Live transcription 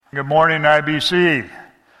Good morning, IBC.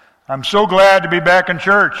 I'm so glad to be back in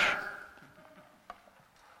church.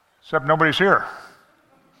 Except nobody's here.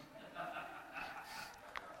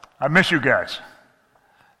 I miss you guys.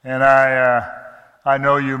 And I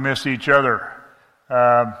know you miss each other.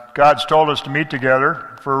 God's told us to meet together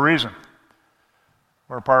for a reason.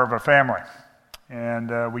 We're part of a family.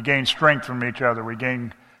 And we gain strength from each other. We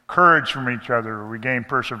gain courage from each other. We gain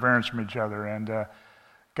perseverance from each other. And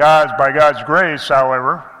by God's grace,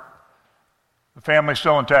 however, the family's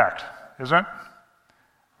still intact, isn't it?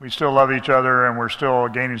 We still love each other, and we're still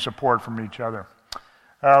gaining support from each other.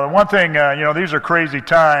 The one thing, these are crazy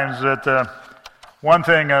times. One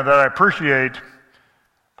thing that I appreciate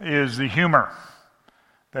is the humor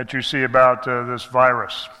that you see about this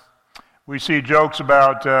virus. We see jokes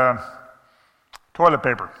about toilet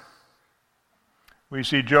paper. We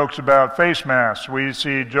see jokes about face masks. We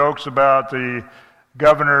see jokes about the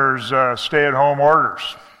governor's stay-at-home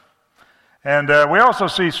orders. And we also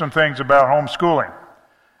see some things about homeschooling.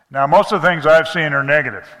 Now, most of the things I've seen are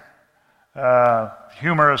negative,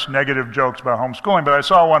 humorous, negative jokes about homeschooling. But I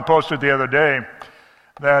saw one posted the other day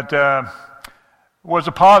that was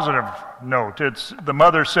a positive note. The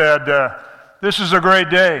mother said, "This is a great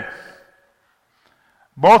day.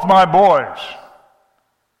 Both my boys,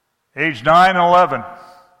 age 9 and 11,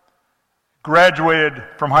 graduated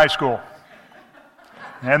from high school.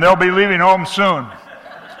 And they'll be leaving home soon,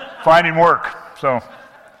 finding work." So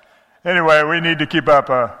anyway, we need to keep up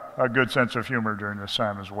a good sense of humor during this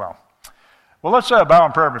time as well. Well, let's bow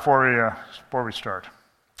in prayer before we start.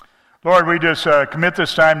 Lord, we just commit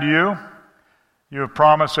this time to you. You have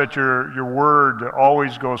promised that your word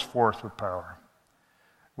always goes forth with power.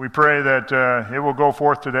 We pray that it will go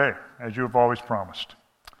forth today, as you have always promised.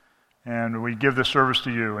 And we give this service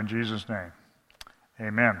to you in Jesus' name.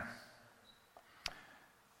 Amen.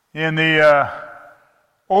 In the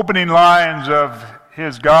opening lines of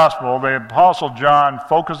his gospel, the Apostle John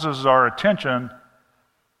focuses our attention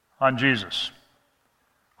on Jesus,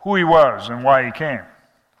 who he was and why he came.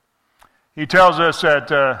 He tells us that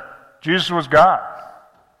Jesus was God,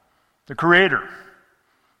 the Creator,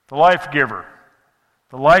 the life-giver,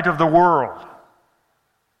 the light of the world.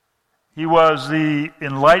 He was the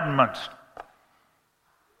enlightenment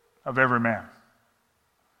of every man.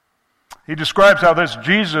 He describes how this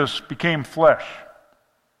Jesus became flesh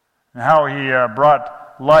and how he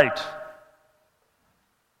brought light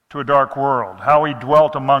to a dark world, how he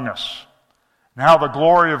dwelt among us, and how the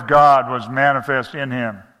glory of God was manifest in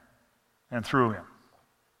him and through him.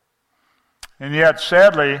 And yet,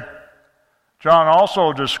 sadly, John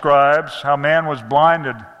also describes how man was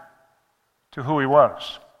blinded to who he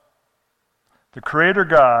was. The Creator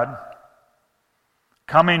God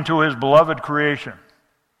coming to his beloved creation,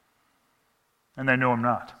 and they knew him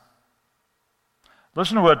not.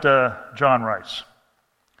 Listen to what John writes.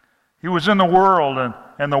 He was in the world,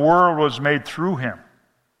 and the world was made through him,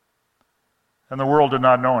 and the world did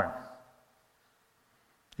not know him.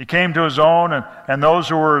 He came to his own, and those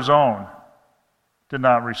who were his own did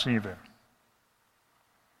not receive him.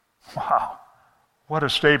 Wow, what a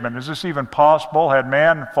statement. Is this even possible? Had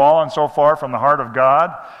man fallen so far from the heart of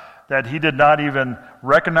God that he did not even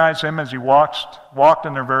recognize him as he walked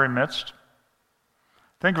in their very midst?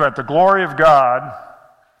 Think about it. The glory of God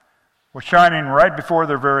was shining right before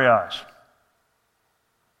their very eyes.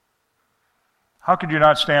 How could you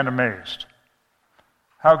not stand amazed?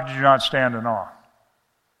 How could you not stand in awe?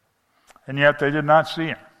 And yet they did not see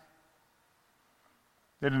him.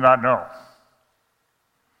 They did not know.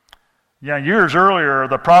 Years earlier,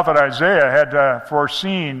 the prophet Isaiah had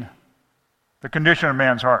foreseen the condition of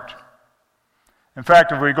man's heart. In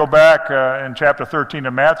fact, if we go back in chapter 13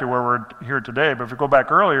 of Matthew, where we're here today, but if we go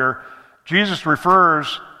back earlier, Jesus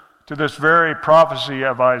refers to this very prophecy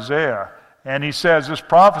of Isaiah, and he says this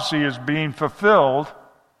prophecy is being fulfilled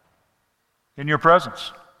in your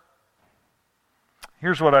presence.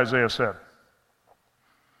 Here's what Isaiah said.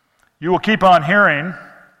 "You will keep on hearing,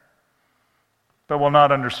 but will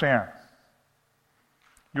not understand.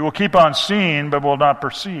 You will keep on seeing, but will not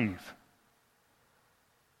perceive.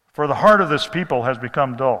 For the heart of this people has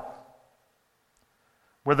become dull.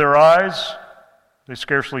 With their eyes, they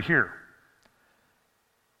scarcely hear.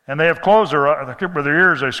 And they have closed with their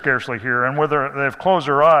ears, they scarcely hear. And they have closed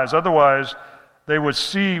their eyes. Otherwise, they would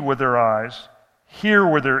see with their eyes, hear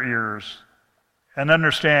with their ears, and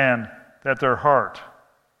understand with their heart,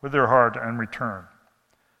 and return.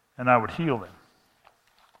 And I would heal them."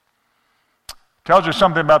 Tells you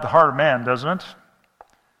something about the heart of man, doesn't it?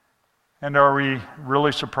 And are we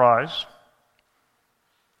really surprised?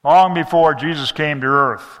 Long before Jesus came to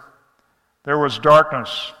earth, there was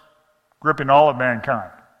darkness gripping all of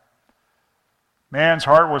mankind. Man's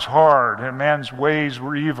heart was hard, and man's ways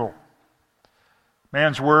were evil.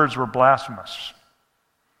 Man's words were blasphemous.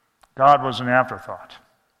 God was an afterthought.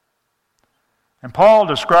 And Paul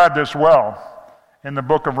described this well in the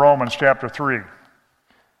book of Romans, chapter 3.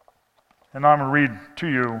 And I'm going to read to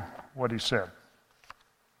you what he said.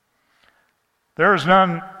 There is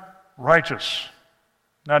none righteous,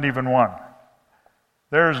 not even one.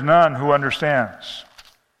 There is none who understands.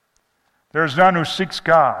 There is none who seeks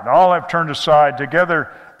God. All have turned aside.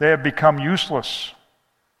 Together they have become useless.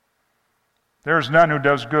 There is none who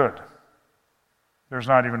does good. There's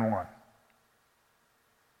not even one.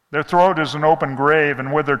 Their throat is an open grave,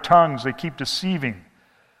 and with their tongues they keep deceiving.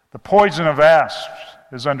 The poison of asps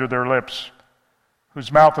is under their lips,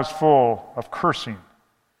 whose mouth is full of cursing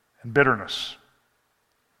and bitterness.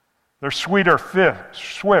 Their feet are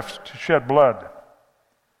swift to shed blood.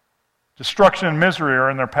 Destruction and misery are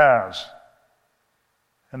in their paths,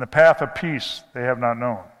 and the path of peace they have not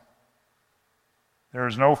known. There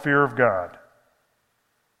is no fear of God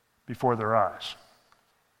before their eyes.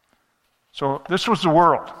 So this was the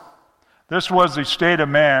world. This was the state of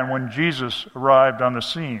man when Jesus arrived on the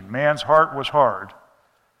scene. Man's heart was hard,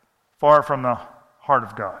 far from the heart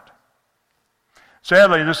of God.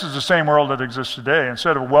 Sadly, this is the same world that exists today.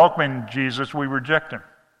 Instead of welcoming Jesus, we reject him.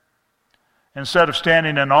 Instead of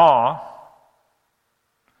standing in awe,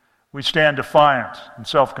 we stand defiant and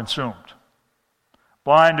self-consumed,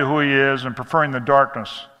 blind to who he is and preferring the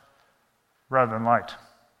darkness rather than light.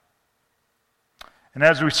 And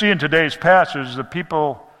as we see in today's passage, the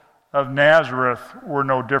people of Nazareth were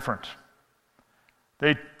no different.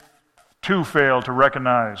 They too failed to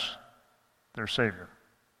recognize their Savior.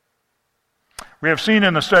 We have seen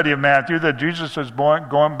in the study of Matthew that Jesus has been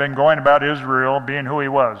going about Israel being who he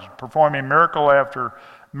was, performing miracle after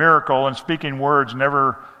miracle and speaking words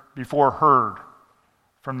never before heard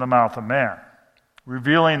from the mouth of man,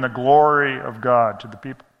 revealing the glory of God to the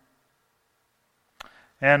people.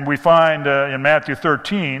 And we find in Matthew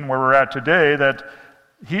 13, where we're at today, that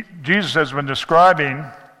Jesus has been describing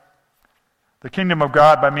the kingdom of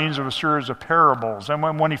God by means of a series of parables.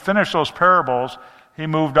 And when he finished those parables, he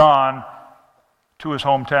moved on to his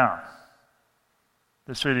hometown,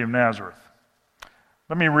 the city of Nazareth.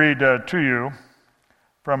 Let me read to you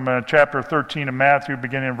from chapter 13 of Matthew,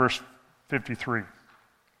 beginning in verse 53.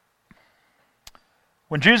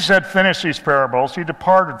 When Jesus had finished these parables, he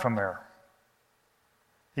departed from there.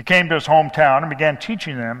 He came to his hometown and began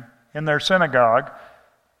teaching them in their synagogue,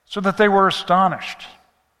 so that they were astonished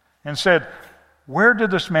and said, "Where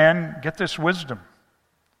did this man get this wisdom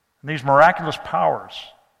and these miraculous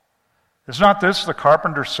powers? Is not this the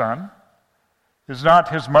carpenter's son? Is not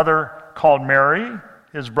his mother called Mary,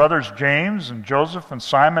 his brothers James and Joseph and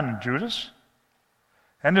Simon and Judas?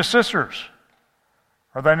 And his sisters,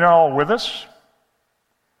 are they not all with us?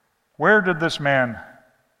 Where did this man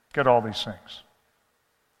get all these things?"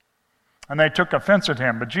 And they took offense at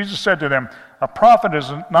him. But Jesus said to them, "A prophet is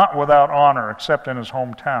not without honor except in his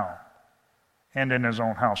hometown and in his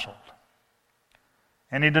own household."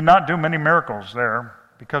 And he did not do many miracles there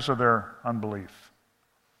because of their unbelief.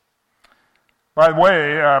 By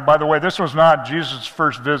the way, this was not Jesus'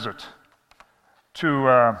 first visit to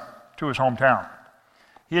his hometown.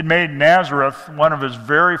 He had made Nazareth one of his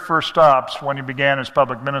very first stops when he began his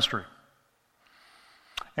public ministry.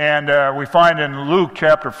 And we find in Luke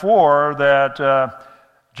chapter 4 that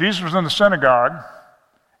Jesus was in the synagogue,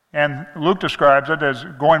 and Luke describes it as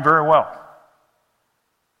going very well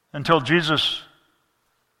until Jesus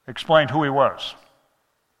explained who he was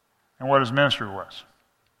and what his ministry was.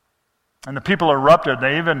 And the people erupted.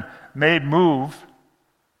 They even made move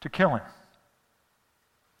to kill him.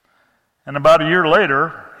 And about a year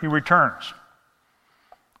later, he returns.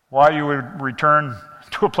 Why you would return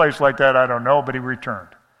to a place like that, I don't know, but he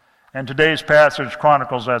returned. And today's passage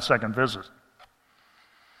chronicles that second visit.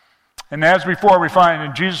 And as before, we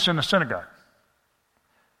find Jesus in the synagogue.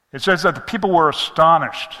 It says that the people were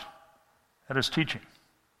astonished at his teaching.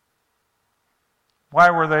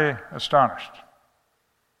 Why were they astonished?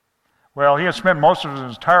 Well, he had spent most of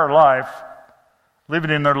his entire life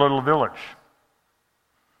living in their little village.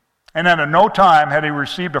 And at no time had he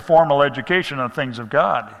received a formal education on things of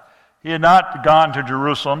God. He had not gone to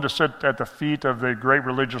Jerusalem to sit at the feet of the great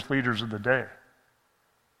religious leaders of the day.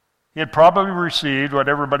 He had probably received what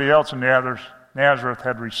everybody else in Nazareth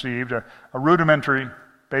had received, a rudimentary,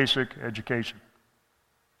 basic education.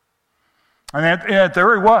 And yet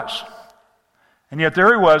there he was. And yet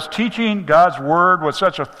there he was, teaching God's word with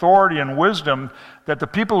such authority and wisdom that the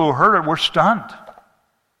people who heard it were stunned.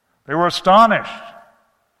 They were astonished.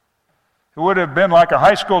 It would have been like a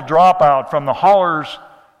high school dropout from the hollers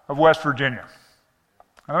of West Virginia.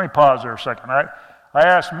 Now, let me pause there a second. I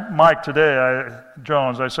asked Mike today,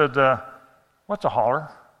 Jones, I said, what's a holler?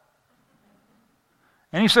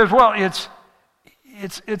 And he says, well, it's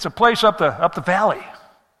a place up the valley,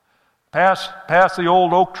 past the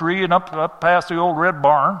old oak tree and up past the old red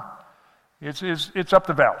barn. It's up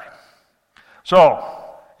the valley. So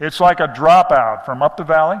it's like a dropout from up the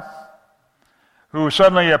valley who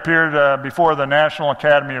suddenly appeared before the National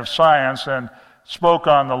Academy of Science and spoke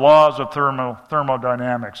on the laws of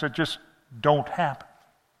thermodynamics. It just don't happen.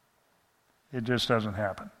 It just doesn't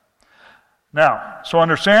happen. Now, so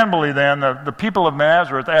understandably then, the people of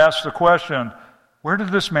Nazareth asked the question, where did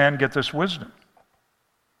this man get this wisdom?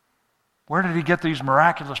 Where did he get these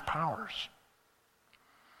miraculous powers?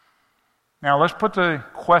 Now, let's put the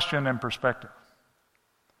question in perspective.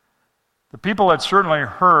 The people had certainly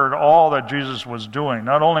heard all that Jesus was doing.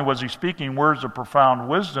 Not only was he speaking words of profound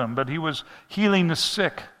wisdom, but he was healing the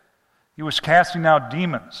sick. He was casting out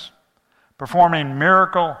demons, performing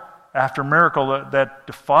miracle after miracle that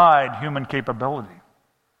defied human capability.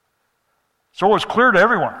 So it was clear to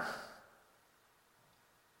everyone.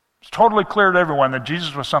 It's totally clear to everyone that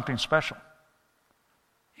Jesus was something special.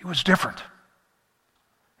 He was different.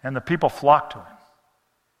 And the people flocked to him.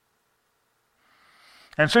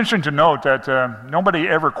 And it's interesting to note that nobody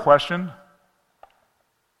ever questioned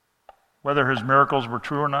whether his miracles were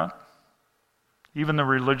true or not, even the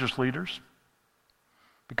religious leaders,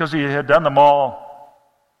 because he had done them all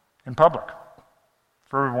in public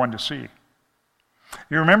for everyone to see.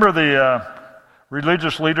 You remember the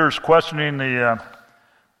religious leaders questioning the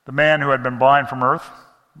man who had been blind from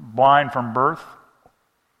birth?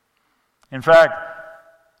 In fact,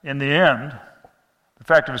 in the end, the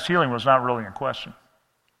fact of his healing was not really in question.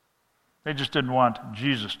 They just didn't want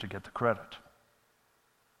Jesus to get the credit.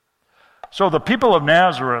 So the people of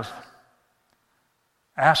Nazareth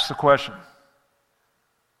asked the question,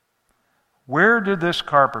 where did this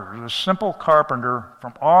carpenter, this simple carpenter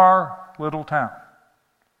from our little town,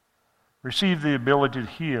 receive the ability to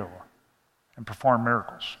heal and perform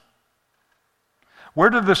miracles?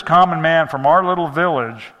 Where did this common man from our little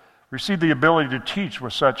village receive the ability to teach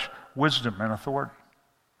with such wisdom and authority?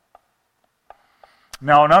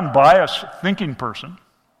 Now, an unbiased thinking person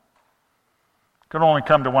could only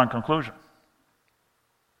come to one conclusion.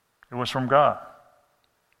 It was from God.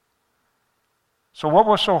 So what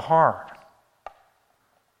was so hard?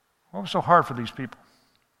 What was so hard for these people?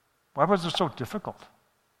 Why was it so difficult?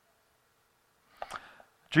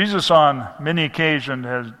 Jesus on many occasions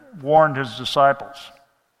has warned his disciples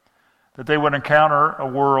that they would encounter a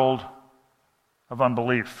world of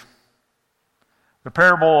unbelief. The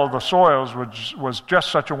parable of the soils was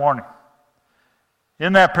just such a warning.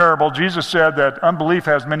 In that parable, Jesus said that unbelief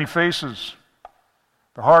has many faces.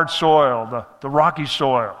 The hard soil, the rocky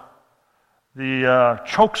soil, the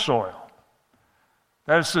choke soil.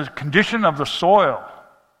 That is the condition of the soil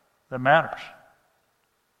that matters.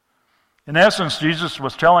 In essence, Jesus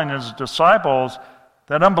was telling his disciples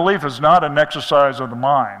that unbelief is not an exercise of the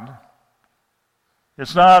mind.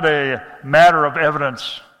 It's not a matter of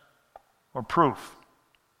evidence or proof,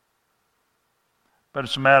 but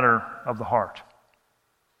it's a matter of the heart.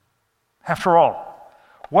 After all,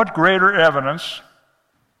 what greater evidence,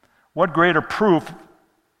 what greater proof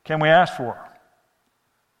can we ask for?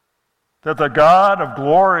 That the God of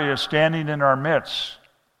glory is standing in our midst,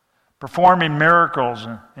 performing miracles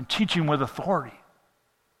and teaching with authority.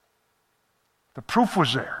 The proof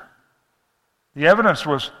was there. The evidence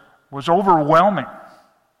was overwhelming,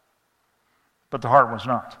 but the heart was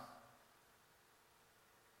not.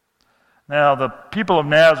 Now, the people of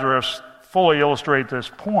Nazareth fully illustrate this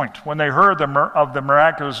point. When they heard of the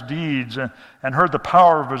miraculous deeds and heard the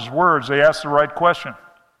power of his words, they asked the right question.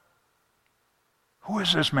 Who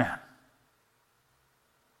is this man?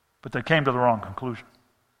 But they came to the wrong conclusion.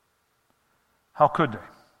 How could they?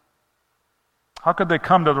 How could they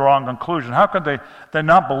come to the wrong conclusion? How could they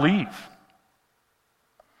not believe?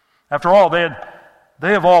 After all,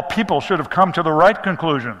 they of all people should have come to the right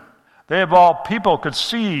conclusion. They of all people could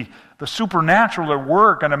see the supernatural at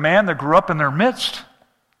work in a man that grew up in their midst.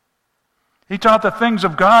 He taught the things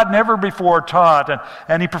of God never before taught,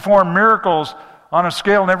 and he performed miracles on a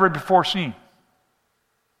scale never before seen.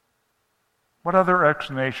 What other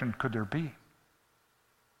explanation could there be?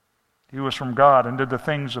 He was from God and did the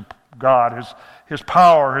things of God. His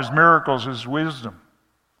power, his miracles, his wisdom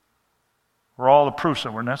were all the proofs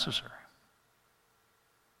that were necessary.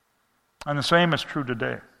 And the same is true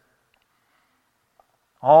today.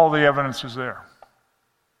 All the evidence is there.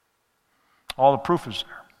 All the proof is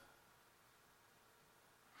there.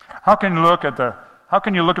 How can you look at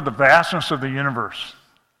the vastness of the universe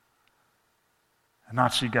and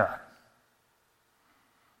not see God?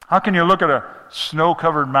 How can you look at a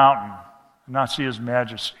snow-covered mountain and not see his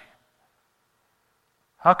majesty?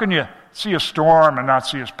 How can you see a storm and not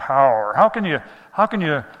see his power? How can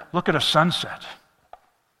you look at a sunset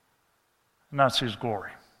and not see his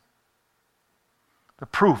glory? The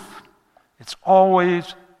proof, it's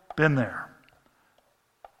always been there.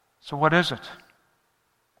 So what is it?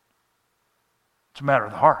 It's a matter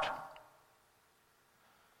of the heart.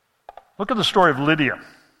 Look at the story of Lydia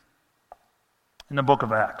in the book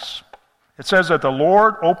of Acts. It says that the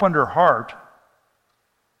Lord opened her heart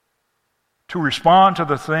to respond to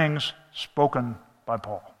the things spoken by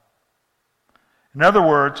Paul. In other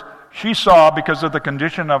words, she saw because of the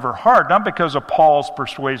condition of her heart, not because of Paul's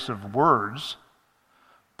persuasive words.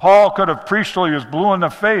 Paul could have preached till he was blue in the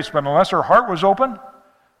face, but unless her heart was open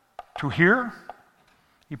to hear,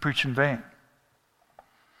 he preached in vain.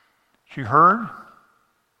 She heard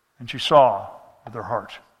and she saw with her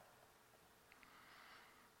heart.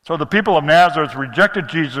 So the people of Nazareth rejected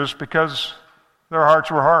Jesus because their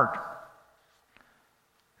hearts were hard.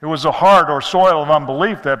 It was the heart or soil of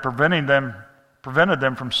unbelief that prevented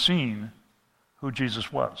them from seeing who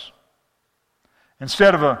Jesus was.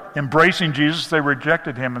 Instead of embracing Jesus, they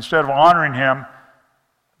rejected him. Instead of honoring him,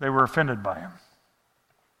 they were offended by him.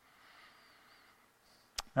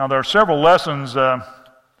 Now, there are several lessons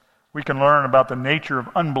we can learn about the nature of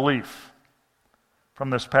unbelief from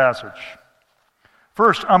this passage.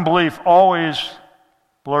 First, unbelief always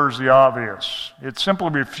blurs the obvious. It simply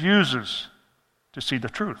refuses to see the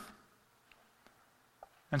truth.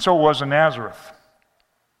 And so it was in Nazareth.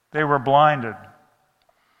 They were blinded.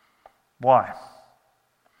 Why?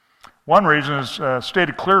 One reason is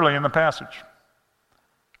stated clearly in the passage.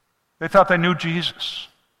 They thought they knew Jesus.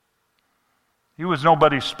 He was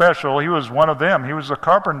nobody special. He was one of them. He was a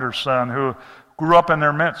carpenter's son who grew up in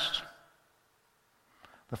their midst.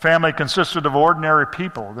 The family consisted of ordinary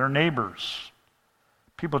people, their neighbors,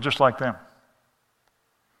 people just like them.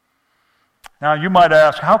 Now you might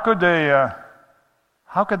ask, how could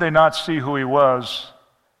they not see who he was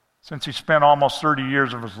since he spent almost 30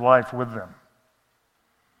 years of his life with them?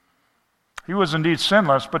 He was indeed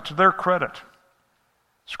sinless, but to their credit,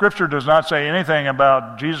 Scripture does not say anything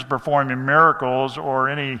about Jesus performing miracles or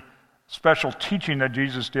any special teaching that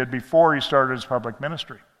Jesus did before he started his public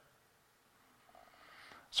ministry.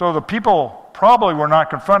 So the people probably were not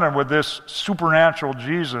confronted with this supernatural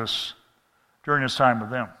Jesus during his time with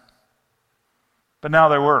them. But now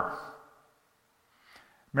they were.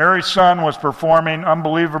 Mary's son was performing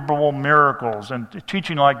unbelievable miracles and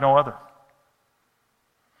teaching like no other.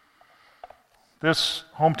 This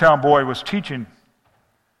hometown boy was teaching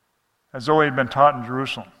as though he had been taught in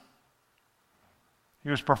Jerusalem. He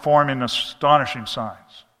was performing astonishing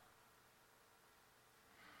signs.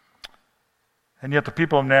 And yet the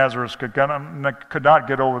people of Nazareth could not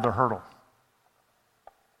get over the hurdle.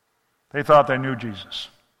 They thought they knew Jesus.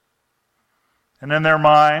 And in their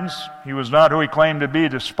minds, he was not who he claimed to be,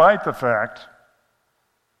 despite the fact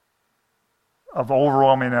of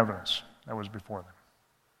overwhelming evidence that was before them.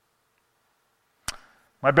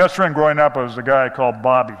 My best friend growing up was a guy called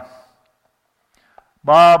Bobby.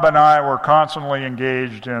 Bob and I were constantly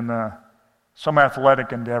engaged in some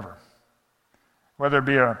athletic endeavor, whether it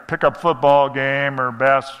be a pickup football game or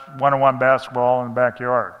one-on-one basketball in the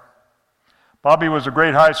backyard. Bobby was a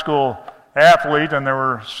great high school athlete, and there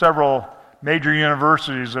were several major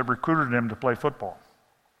universities that recruited him to play football.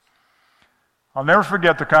 I'll never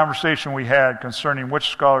forget the conversation we had concerning which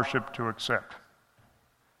scholarship to accept,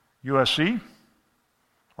 USC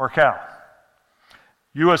or Cal.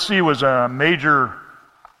 USC was a major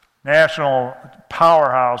national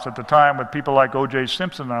powerhouse at the time with people like O.J.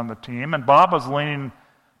 Simpson on the team, and Bob was leaning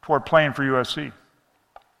toward playing for USC.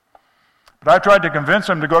 But I tried to convince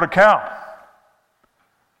him to go to Cal.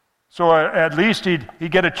 So at least he'd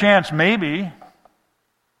get a chance, maybe,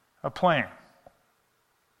 of playing.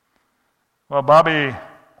 Well, Bobby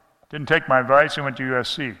didn't take my advice. He went to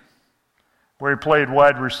USC, where he played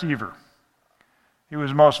wide receiver. He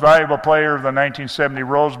was the most valuable player of the 1970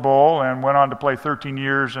 Rose Bowl and went on to play 13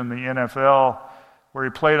 years in the NFL, where he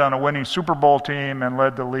played on a winning Super Bowl team and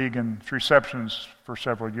led the league in receptions for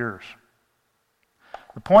several years.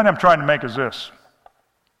 The point I'm trying to make is this.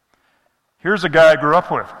 Here's a guy I grew up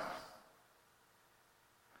with.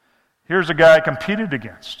 Here's a guy I competed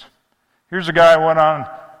against. Here's a guy I went on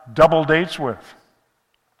double dates with.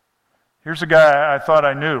 Here's a guy I thought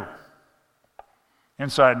I knew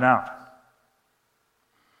inside and out.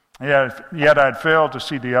 Yet I'd failed to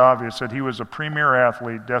see the obvious, that he was a premier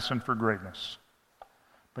athlete destined for greatness.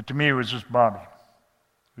 But to me, it was just Bobby.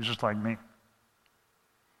 He was just like me.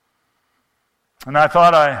 And I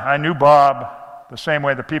thought I knew Bob the same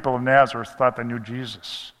way the people of Nazareth thought they knew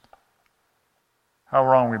Jesus. How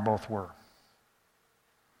wrong we both were.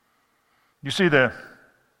 You see, the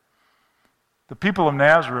people of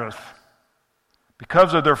Nazareth,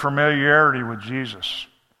 because of their familiarity with Jesus,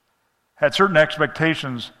 had certain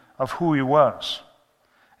expectations of who he was.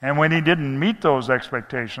 And when he didn't meet those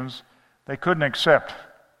expectations, they couldn't accept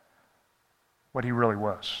what he really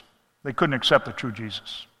was. They couldn't accept the true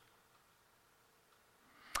Jesus.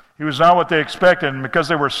 He was not what they expected, and because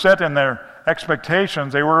they were set in their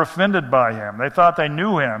expectations, they were offended by him. They thought they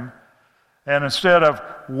knew him, and instead of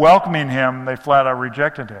welcoming him, they flat out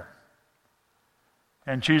rejected him.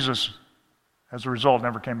 And Jesus, as a result,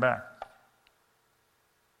 never came back.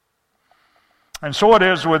 And so it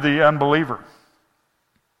is with the unbeliever.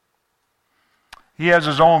 He has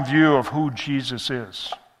his own view of who Jesus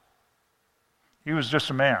is. He was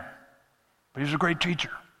just a man, but he was a great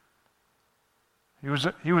teacher. He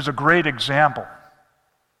was a great example.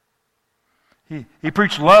 He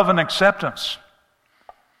preached love and acceptance.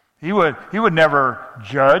 He would never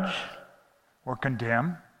judge or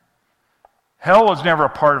condemn. Hell was never a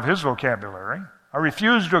part of his vocabulary. I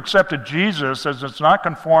refuse to accept a Jesus as it's not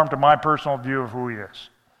conformed to my personal view of who he is.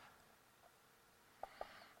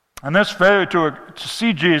 And this failure to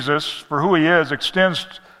see Jesus for who he is extends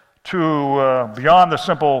to beyond the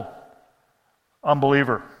simple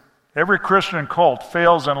unbeliever. Every Christian cult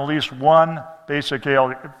fails in at least one basic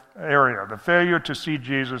area, the failure to see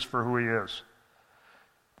Jesus for who he is,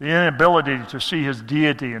 the inability to see his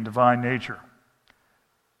deity and divine nature.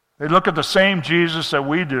 They look at the same Jesus that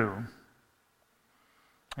we do,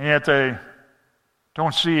 and yet they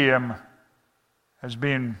don't see him as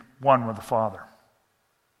being one with the Father.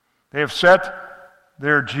 They have set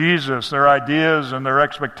their Jesus, their ideas, and their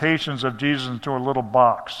expectations of Jesus into a little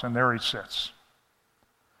box, and there he sits.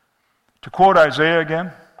 To quote Isaiah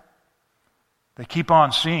again, they keep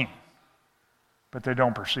on seeing, but they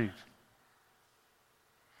don't perceive.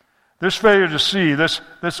 This failure to see, this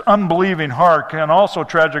unbelieving heart can also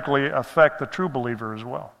tragically affect the true believer as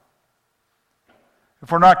well.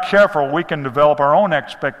 If we're not careful, we can develop our own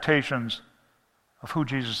expectations of who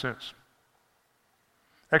Jesus is.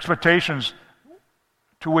 Expectations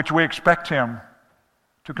to which we expect him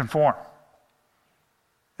to conform.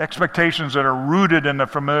 Expectations that are rooted in the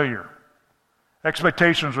familiar.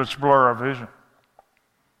 Expectations which blur our vision.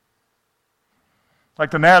 Like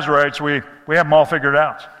the Nazarites, we have them all figured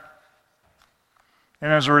out.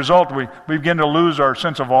 And as a result, we begin to lose our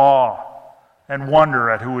sense of awe and wonder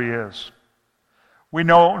at who he is. We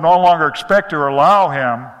no longer expect or allow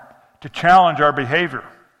him to challenge our behavior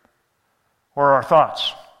or our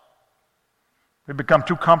thoughts. We become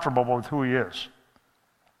too comfortable with who he is.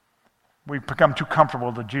 We become too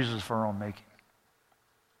comfortable with Jesus for our own making.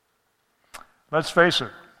 Let's face it,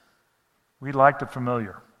 we like the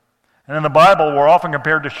familiar. And in the Bible, we're often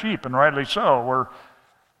compared to sheep, and rightly so.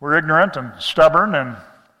 We're ignorant and stubborn and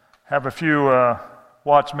have a few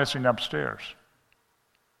watts missing upstairs.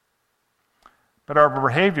 But our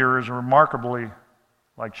behavior is remarkably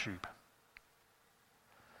like sheep.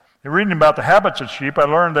 In reading about the habits of sheep, I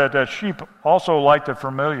learned that sheep also like the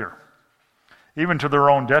familiar, even to their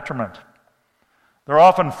own detriment. They're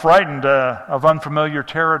often frightened of unfamiliar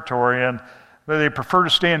territory, and they prefer to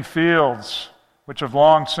stay in fields which have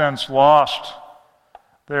long since lost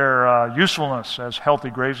their usefulness as healthy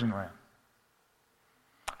grazing land.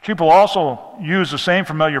 Sheep will also use the same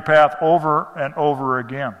familiar path over and over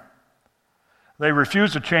again. They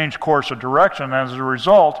refuse to change course or direction, and as a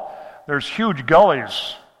result, there's huge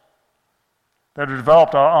gullies that are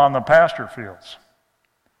developed on the pasture fields.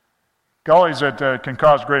 Gullies that can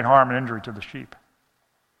cause great harm and injury to the sheep.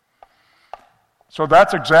 So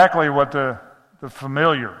that's exactly what the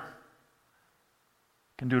familiar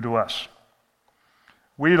can do to us.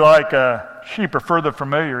 We, like sheep, prefer the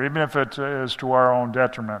familiar, even if it is to our own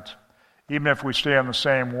detriment, even if we stay on the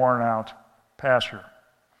same worn-out pasture.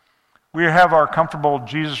 We have our comfortable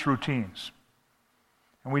Jesus routines,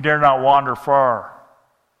 and we dare not wander far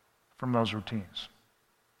from those routines.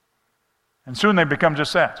 And soon they become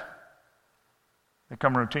just that. They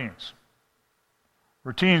become routines.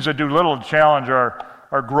 Routines that do little to challenge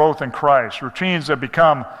our growth in Christ. Routines that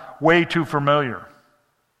become way too familiar.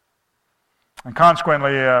 And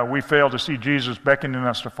consequently, we fail to see Jesus beckoning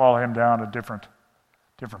us to follow him down a different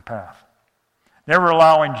path. Never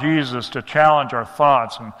allowing Jesus to challenge our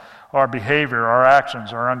thoughts and our behavior, our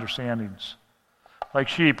actions, our understandings. Like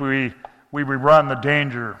sheep, we run the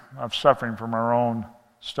danger of suffering from our own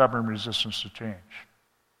stubborn resistance to change.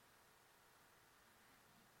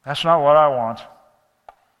 That's not what I want.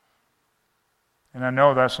 And I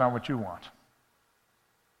know that's not what you want.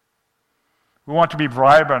 We want to be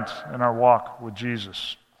vibrant in our walk with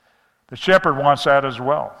Jesus. The shepherd wants that as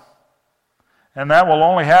well. And that will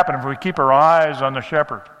only happen if we keep our eyes on the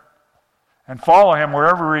shepherd and follow him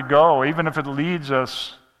wherever we go, even if it leads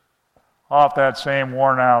us off that same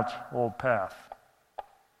worn-out old path.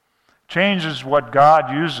 Change is what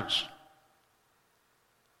God uses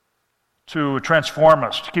to transform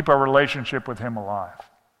us, to keep our relationship with him alive.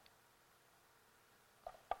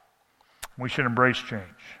 We should embrace change.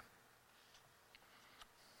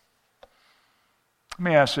 Let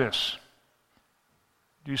me ask this.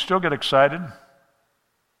 Do you still get excited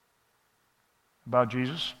about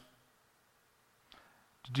Jesus?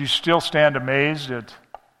 Do you still stand amazed at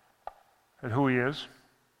who he is?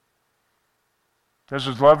 Does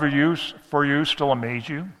his love for you still amaze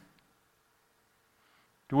you?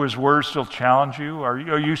 Do his words still challenge you?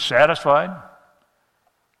 Are you satisfied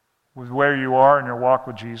with where you are in your walk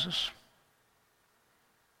with Jesus?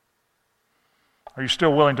 Are you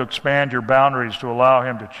still willing to expand your boundaries to allow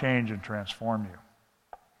him to change and transform you?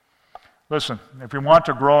 Listen, if we want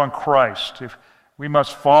to grow in Christ, we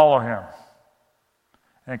must follow him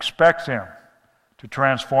and expect him to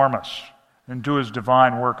transform us and do his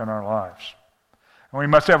divine work in our lives. And we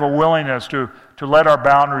must have a willingness to let our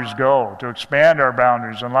boundaries go, to expand our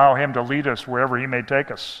boundaries and allow him to lead us wherever he may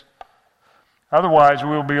take us. Otherwise, we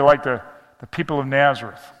will be like the people of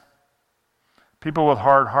Nazareth, people with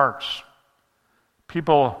hard hearts,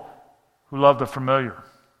 people who love the familiar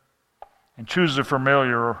and choose the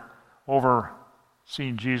familiar over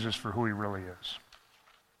seeing Jesus for who he really is.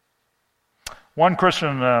 One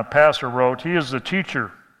Christian pastor wrote, "He is the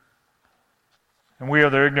teacher, and we are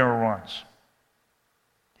the ignorant ones.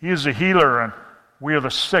 He is the healer, and we are the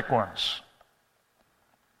sick ones.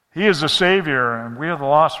 He is the Savior, and we are the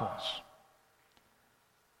lost ones.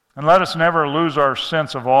 And let us never lose our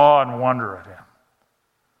sense of awe and wonder at him.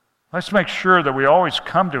 Let's make sure that we always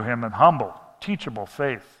come to him in humble, teachable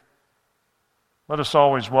faith. Let us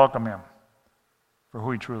always welcome him for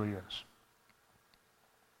who he truly is."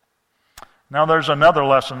 Now there's another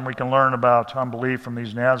lesson we can learn about unbelief from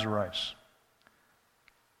these Nazarites.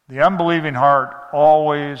 The unbelieving heart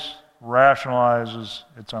always rationalizes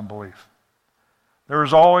its unbelief. There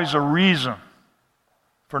is always a reason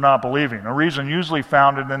for not believing, a reason usually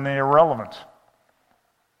founded in the irrelevant.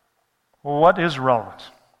 Well, what is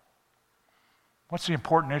relevant? What's the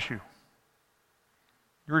important issue?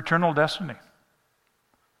 Your eternal destiny.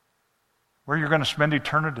 Where you're going to spend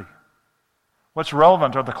eternity. What's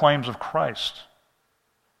relevant are the claims of Christ.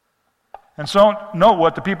 And so, note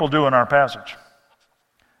what the people do in our passage.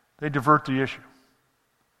 They divert the issue.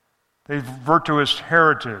 They divert to his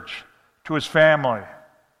heritage, to his family,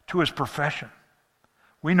 to his profession.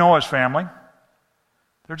 We know his family.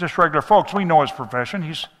 They're just regular folks. We know his profession.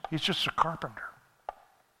 He's just a carpenter.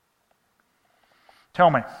 Tell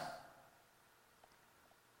me,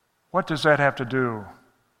 what does that have to do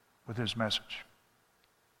with his message?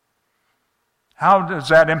 How does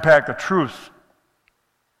that impact the truth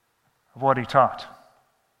of what he taught?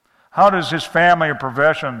 How does his family or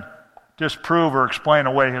profession disprove or explain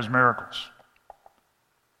away his miracles?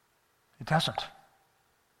 It doesn't.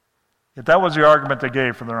 Yet that was the argument they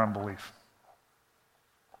gave for their unbelief.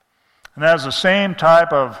 And that is the same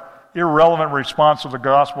type of irrelevant response to the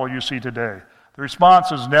gospel you see today. The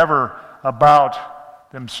response is never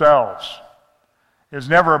about themselves. It's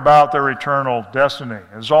never about their eternal destiny.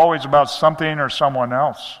 It's always about something or someone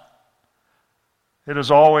else. It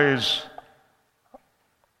is always,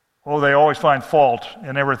 they always find fault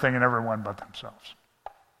in everything and everyone but themselves.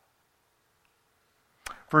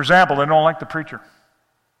 For example, they don't like the preacher.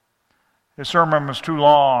 His sermon was too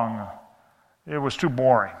long. It was too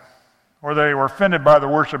boring. Or they were offended by the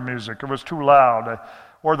worship music. It was too loud.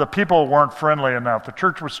 Or the people weren't friendly enough. The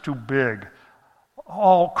church was too big.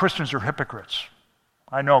 All Christians are hypocrites.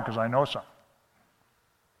 I know because I know some.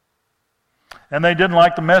 And they didn't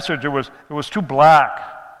like the message. It was too black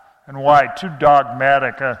and white, too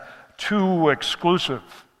dogmatic, too exclusive.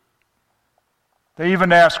 They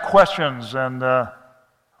even ask questions and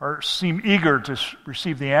or seem eager to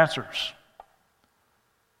receive the answers.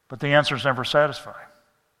 But the answers never satisfy.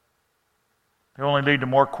 They only lead to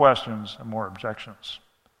more questions and more objections.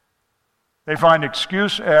 They find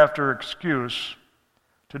excuse after excuse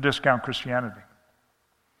to discount Christianity.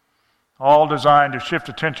 All designed to shift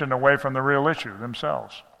attention away from the real issue,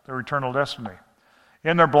 themselves, their eternal destiny.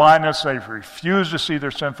 In their blindness, they refuse to see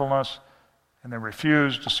their sinfulness, and they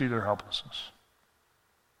refuse to see their helplessness.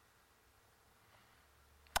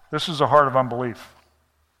 This is the heart of unbelief.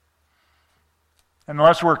 And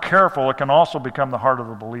unless we're careful, it can also become the heart of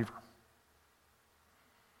the believer.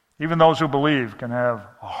 Even those who believe can have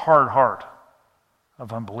a hard heart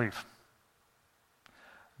of unbelief.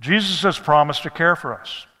 Jesus has promised to care for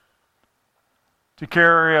us, to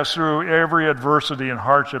carry us through every adversity and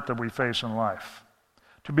hardship that we face in life,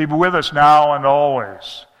 to be with us now and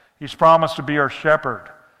always. He's promised to be our shepherd,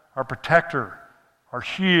 our protector, our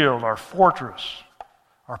shield, our fortress,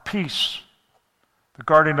 our peace, the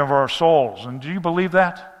guardian of our souls. And do you believe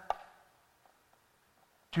that?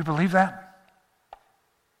 Do you believe that?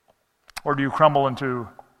 Or do you crumble into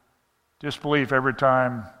disbelief every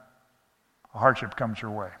time a hardship comes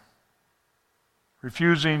your way,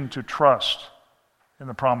 refusing to trust in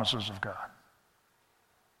the promises of God?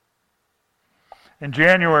 In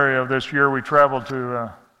January of this year, we traveled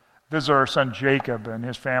to visit our son Jacob and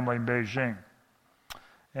his family in Beijing.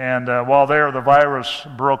 And while there, the virus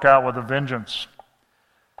broke out with a vengeance.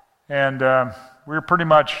 And we were pretty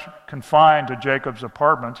much confined to Jacob's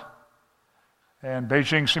apartment, and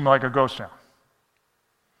Beijing seemed like a ghost town.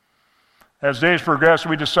 As days progressed,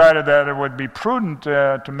 we decided that it would be prudent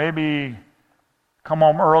to maybe come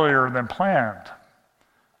home earlier than planned.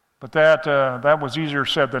 But that was easier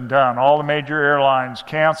said than done. All the major airlines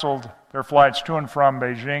canceled their flights to and from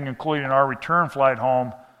Beijing, including our return flight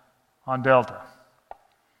home on Delta.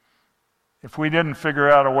 If we didn't figure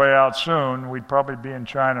out a way out soon, we'd probably be in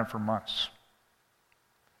China for months.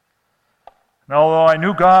 And although I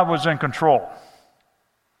knew God was in control,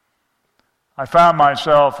 I found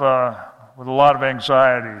myself with a lot of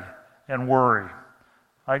anxiety and worry.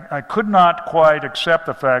 I could not quite accept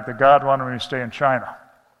the fact that God wanted me to stay in China,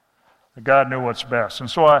 that God knew what's best. And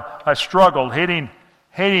so I struggled,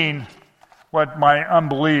 hating what my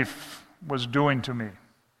unbelief was doing to me.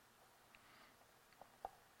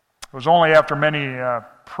 It was only after many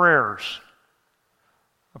prayers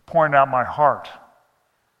of pouring out my heart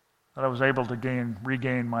that I was able to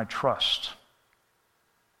regain my trust,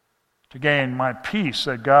 to gain my peace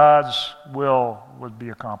that God's will would be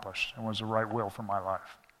accomplished and was the right will for my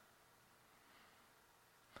life.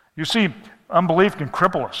 You see, unbelief can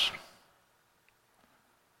cripple us.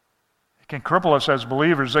 It can cripple us as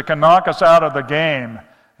believers. It can knock us out of the game.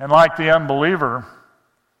 And like the unbeliever,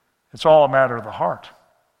 it's all a matter of the heart.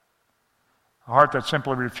 A heart that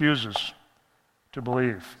simply refuses to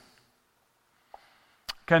believe.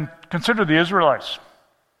 Consider the Israelites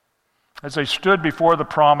as they stood before the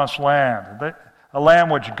promised land, a land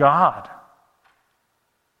which God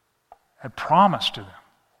had promised to them.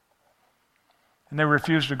 And they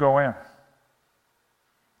refused to go in.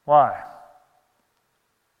 Why?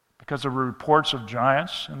 Because of reports of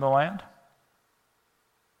giants in the land?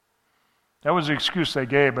 That was the excuse they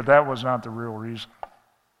gave, but that was not the real reason.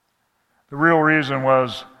 The real reason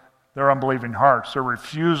was their unbelieving hearts, their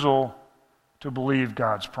refusal to believe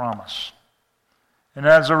God's promise. And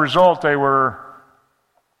as a result, they were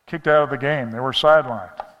kicked out of the game. They were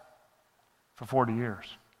sidelined for 40 years.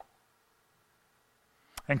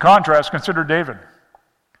 In contrast, consider David.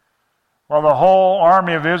 While the whole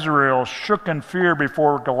army of Israel shook in fear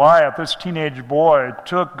before Goliath, this teenage boy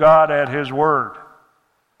took God at his word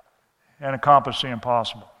and accomplished the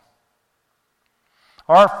impossible.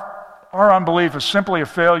 Our unbelief is simply a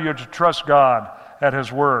failure to trust God at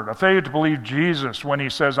his word, a failure to believe Jesus when he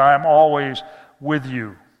says, I am always with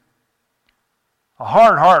you. A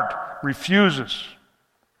hard heart refuses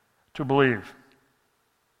to believe.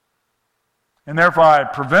 And therefore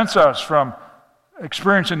it prevents us from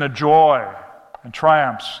experiencing the joy and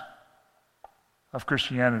triumphs of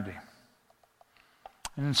Christianity.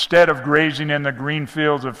 And instead of grazing in the green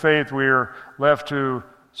fields of faith, we are left to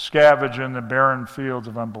scavenge in the barren fields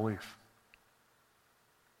of unbelief.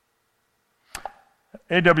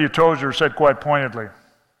 A.W. Tozer said quite pointedly,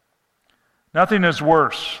 nothing is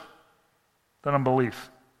worse than unbelief,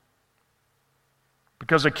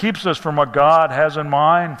 because it keeps us from what God has in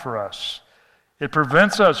mind for us. It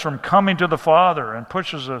prevents us from coming to the Father and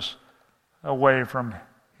pushes us away from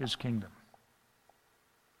his kingdom.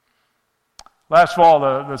 Last fall,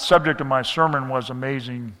 the subject of my sermon was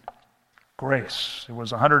Amazing Grace. It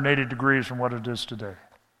was 180 degrees from what it is today.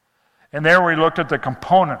 And there we looked at the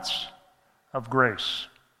components of grace.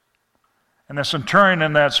 And the centurion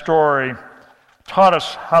in that story taught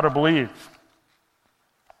us how to believe.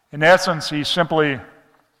 In essence, he simply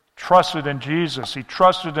trusted in Jesus. He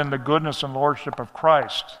trusted in the goodness and lordship of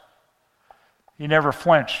Christ. He never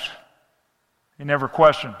flinched. He never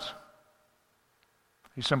questioned.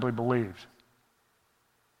 He simply believed.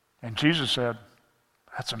 And Jesus said,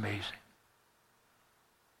 that's amazing.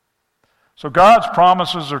 So God's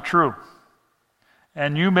promises are true.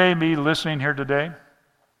 And you may be listening here today,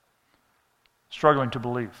 struggling to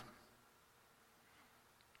believe.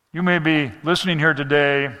 You may be listening here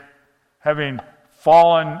today, having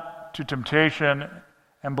fallen to temptation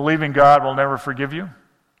and believing God will never forgive you?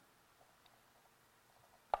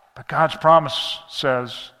 But God's promise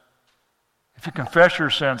says, if you confess your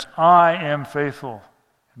sins, I am faithful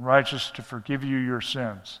and righteous to forgive you your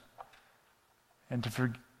sins and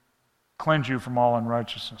to cleanse you from all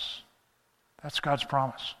unrighteousness. That's God's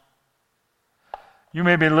promise. You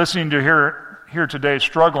may be listening to here today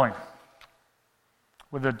struggling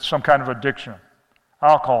with some kind of addiction,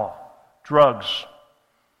 alcohol, drugs,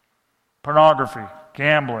 pornography,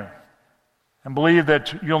 gambling, and believe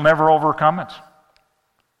that you'll never overcome it.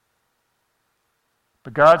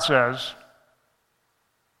 But God says,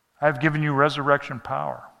 I've given you resurrection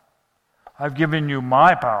power. I've given you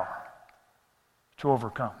my power to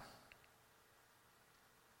overcome.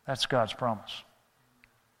 That's God's promise.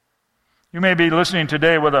 You may be listening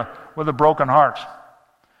today with a broken heart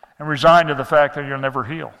and resigned to the fact that you'll never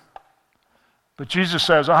heal. But Jesus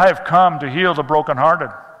says, I have come to heal the brokenhearted.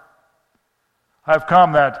 I have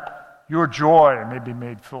come that your joy may be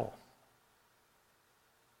made full.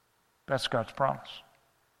 That's God's promise.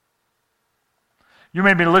 You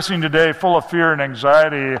may be listening today full of fear and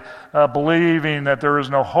anxiety, believing that there is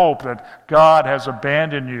no hope, that God has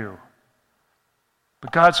abandoned you.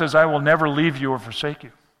 But God says, I will never leave you or forsake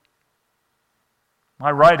you. My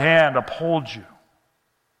right hand upholds you.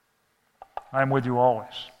 I am with you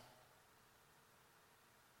always.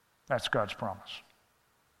 That's God's promise.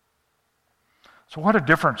 So what a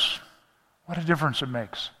difference it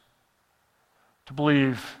makes to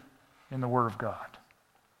believe in the Word of God,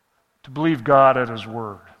 to believe God at His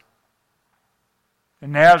Word.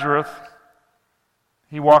 In Nazareth,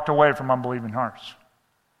 He walked away from unbelieving hearts,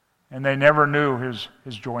 and they never knew His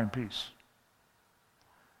joy and peace.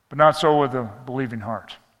 But not so with a believing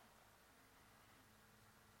heart.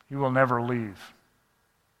 He will never leave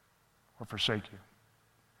or forsake you.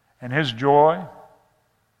 And His joy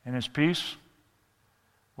and His peace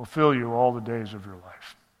will fill you all the days of your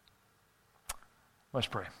life. Let's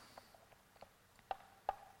pray.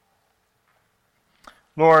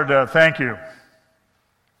 Lord, thank you.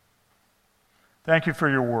 Thank you for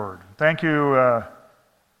your word. Thank you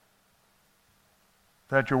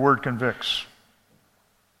that your word convicts.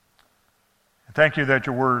 Thank you that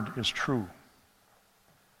your word is true.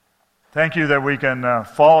 Thank you that we can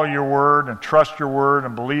follow your word and trust your word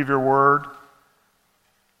and believe your word.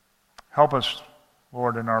 Help us,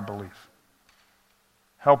 Lord, in our belief.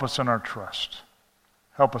 Help us in our trust.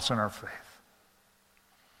 Help us in our faith.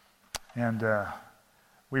 And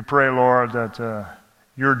we pray, Lord, that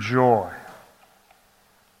your joy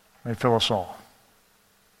may fill us all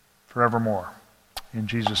forevermore. In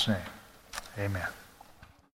Jesus' name, amen.